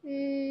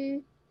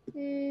 mm,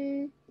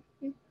 mm, mm, mm,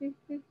 mm,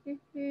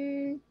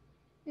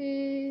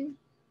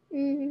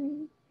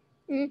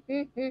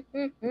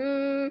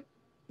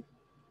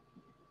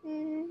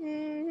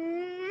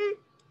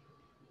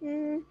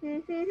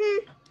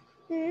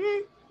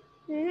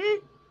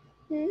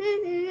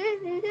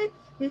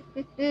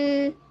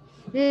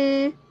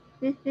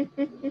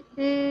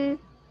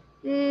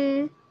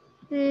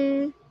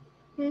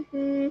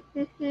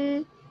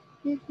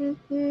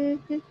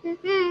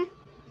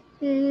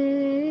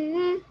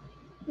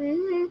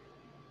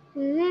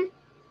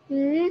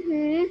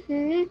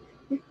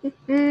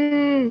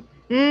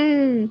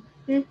 mm,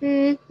 mm,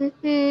 mm,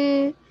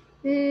 mm,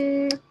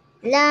 mm,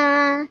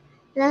 La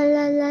la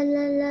la la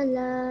la la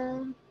la.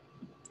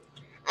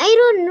 I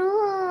don't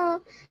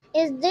know.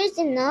 Is this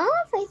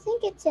enough? I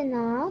think it's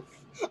enough.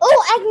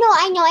 Oh,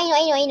 I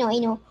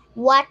know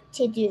what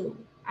to do.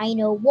 I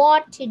know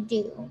what to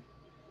do.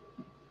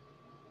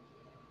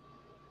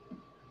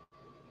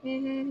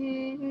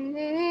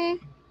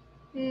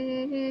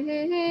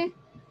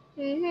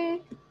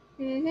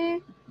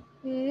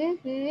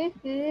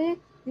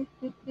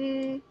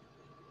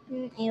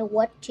 I know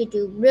what to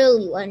do.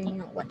 Really want to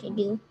know what to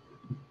do.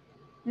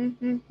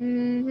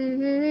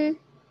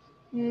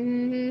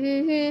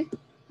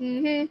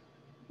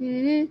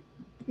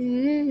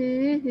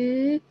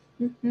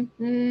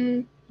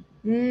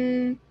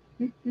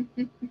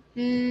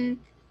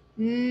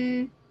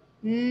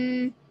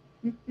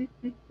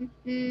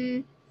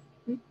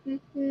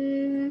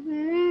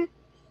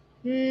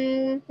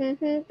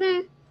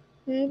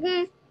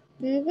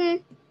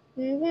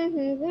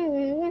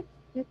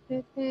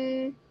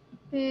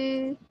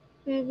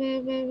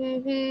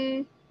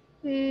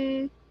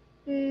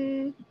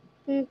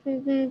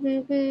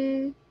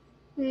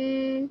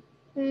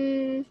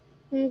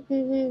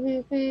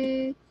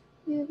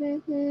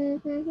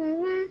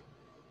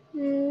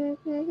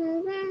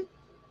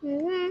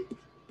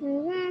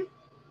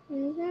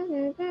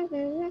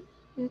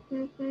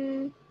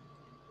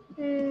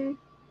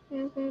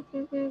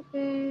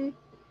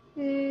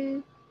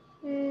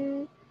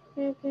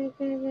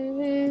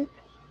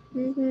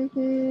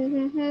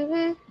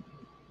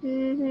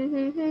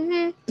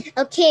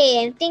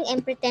 Okay, I think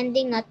I'm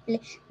pretending not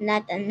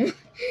not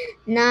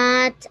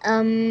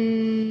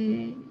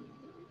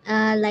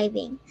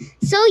living.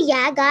 So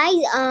yeah,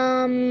 guys,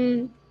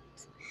 I'm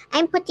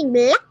putting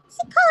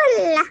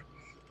Blaxicola.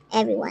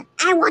 Everyone,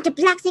 I want a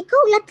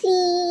Blaxicola,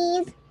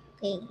 please.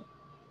 Okay,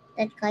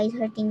 that guy is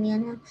hurting me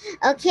now.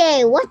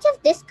 Okay, what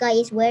if this guy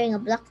is wearing a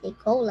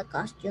Blaxicola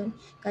costume?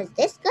 Because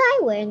this guy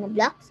wearing a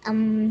black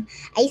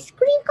ice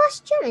cream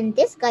costume, and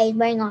this guy is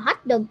wearing a hot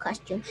dog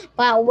costume.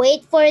 But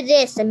wait for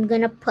this. I'm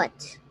gonna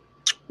put.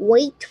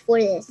 Wait for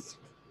this.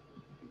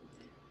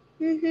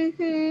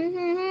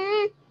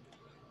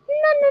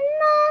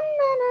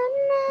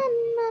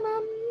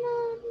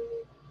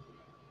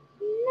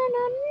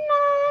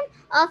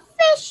 A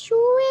fish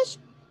wish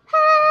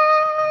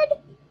pad.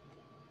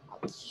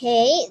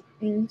 Okay,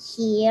 and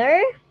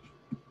here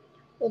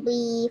will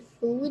be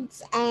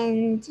foods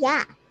and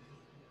yeah.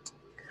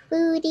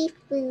 Foodie,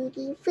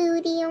 foodie,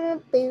 foodie,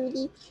 oh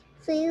foodie,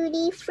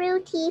 foodie,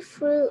 fruity,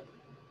 fruit.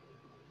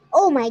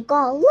 Oh my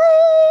god,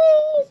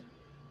 wait!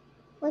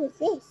 What is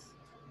this?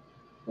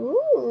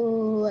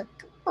 Ooh, a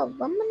cup of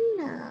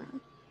banana.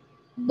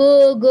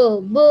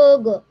 Burger,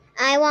 burger.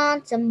 I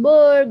want some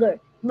burger,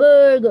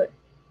 burger.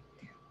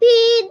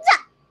 Pizza,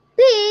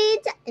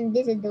 pizza. And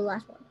this is the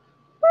last one.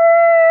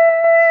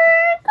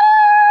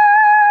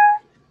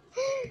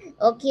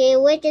 Okay,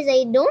 which is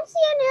I don't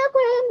see any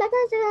aquarium that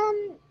has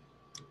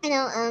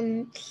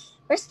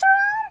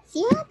restaurants.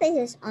 Yeah,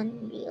 this is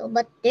unreal,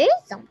 but there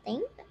is something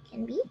that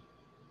can be.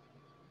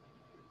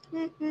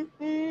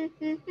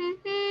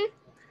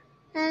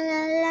 La,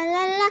 la, la,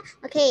 la, la.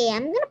 Okay,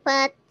 I'm gonna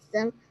put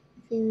some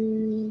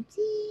food.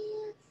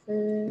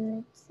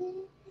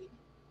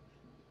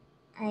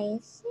 I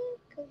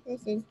think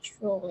this is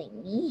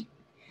trolling me.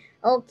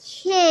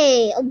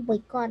 Okay. Oh my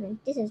god,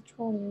 this is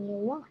trolling me a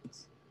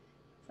lot.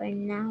 For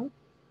now.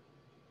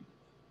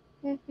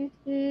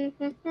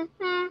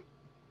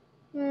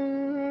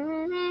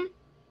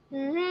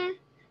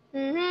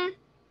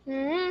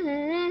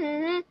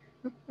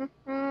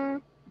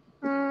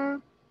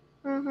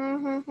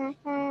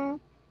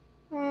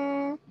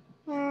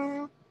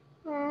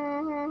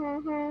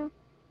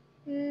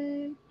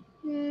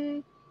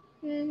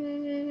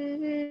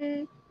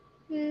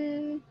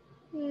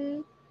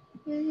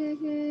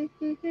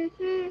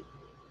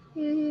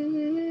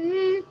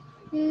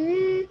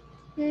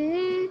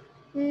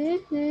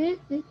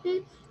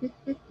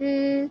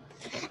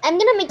 I'm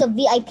gonna make a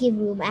VIP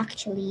room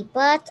actually,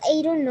 but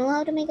I don't know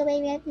how to make a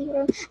VIP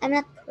room. I'm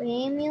not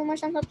premium or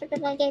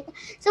something like that.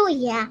 So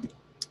yeah,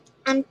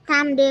 I'm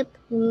time to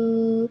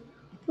put,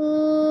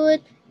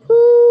 put,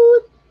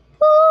 put,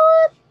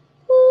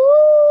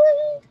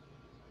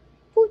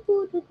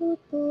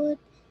 put.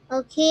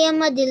 Okay, I'm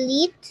gonna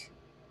delete.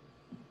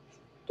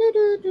 Do,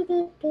 do, do,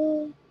 do,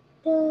 do,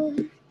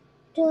 do,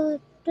 do,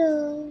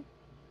 do,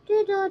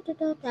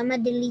 I'ma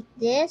delete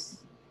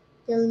this.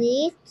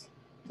 Delete.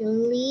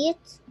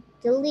 Delete.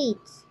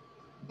 Delete.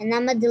 And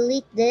I'ma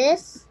delete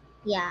this.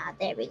 Yeah,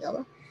 there we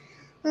go.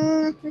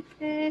 Yeah,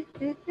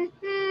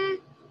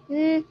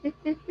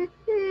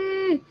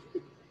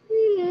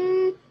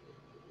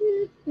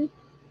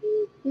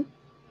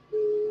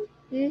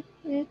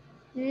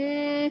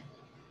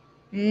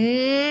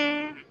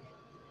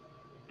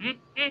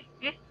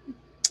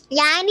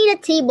 I need a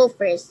table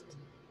first.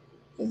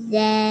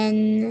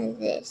 Then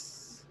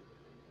this.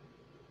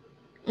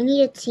 I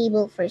need a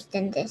table first,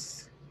 then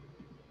this.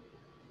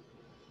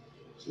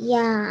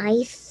 Yeah,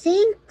 I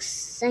think.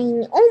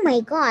 Oh my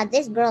god,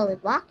 this girl is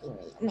blocking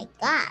me. Oh my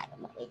god.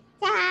 What is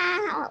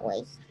that? What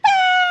was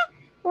that?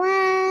 What?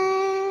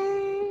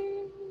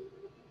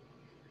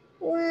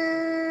 What?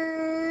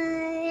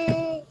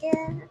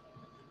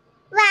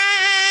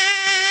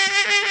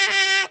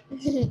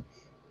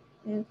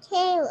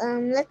 Okay,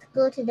 let's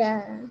go to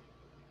the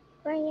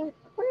aquarium.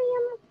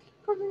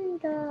 Aquarium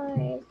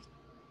doors.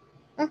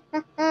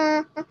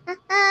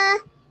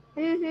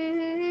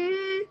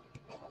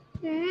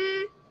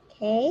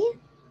 Okay.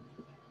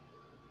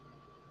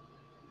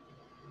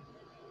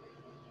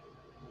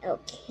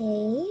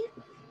 Okay.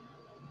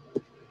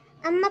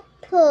 I'ma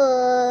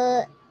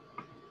put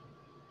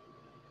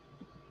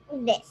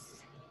this.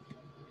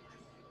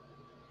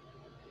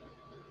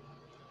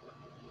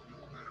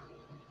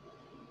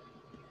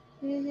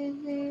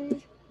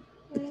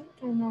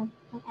 Oh no,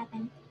 what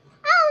happened?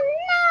 Oh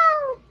no!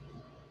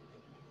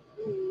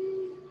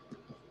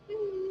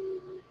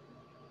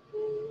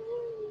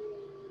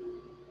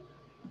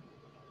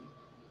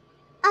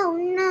 Oh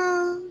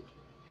no!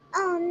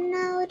 Oh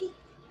no!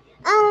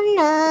 Oh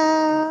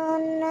no!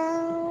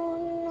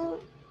 No!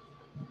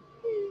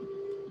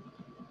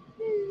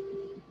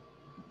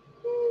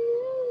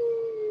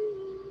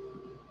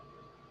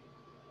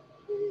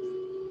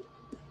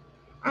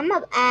 I'm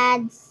gonna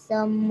add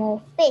some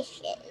more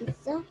fishes.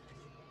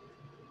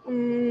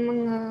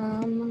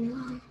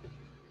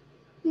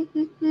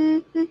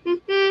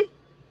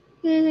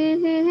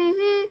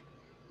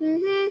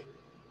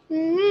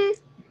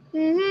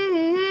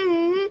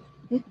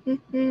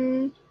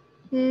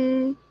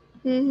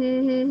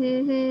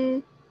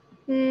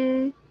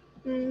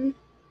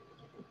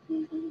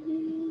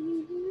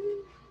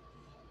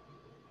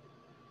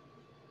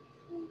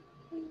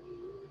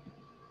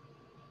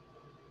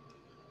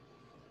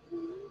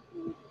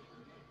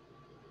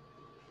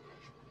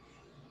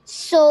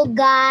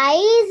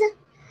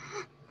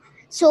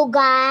 So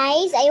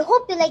guys, I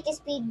hope you like this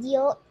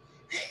video.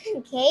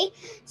 Okay,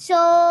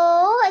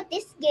 so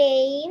this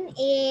game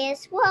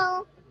is,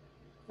 well,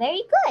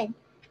 very good.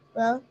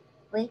 Well,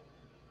 wait.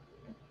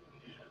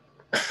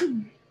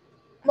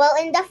 Well,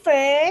 in the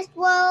first,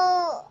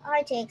 well,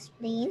 hard to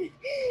explain.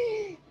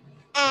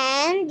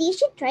 And you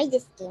should try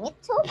this game.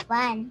 It's so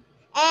fun.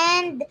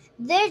 And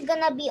there's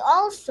gonna be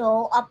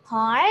also a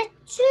part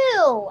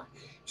 2.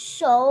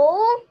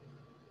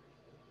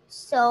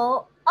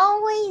 So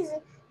always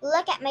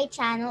look at my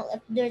channel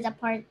if there's a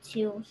part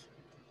 2.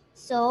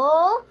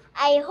 So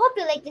I hope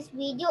you like this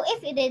video.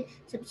 If you did,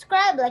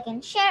 subscribe, like,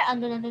 and share,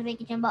 and do the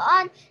notification bell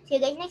on. See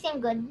you guys next time.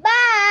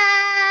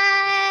 Goodbye.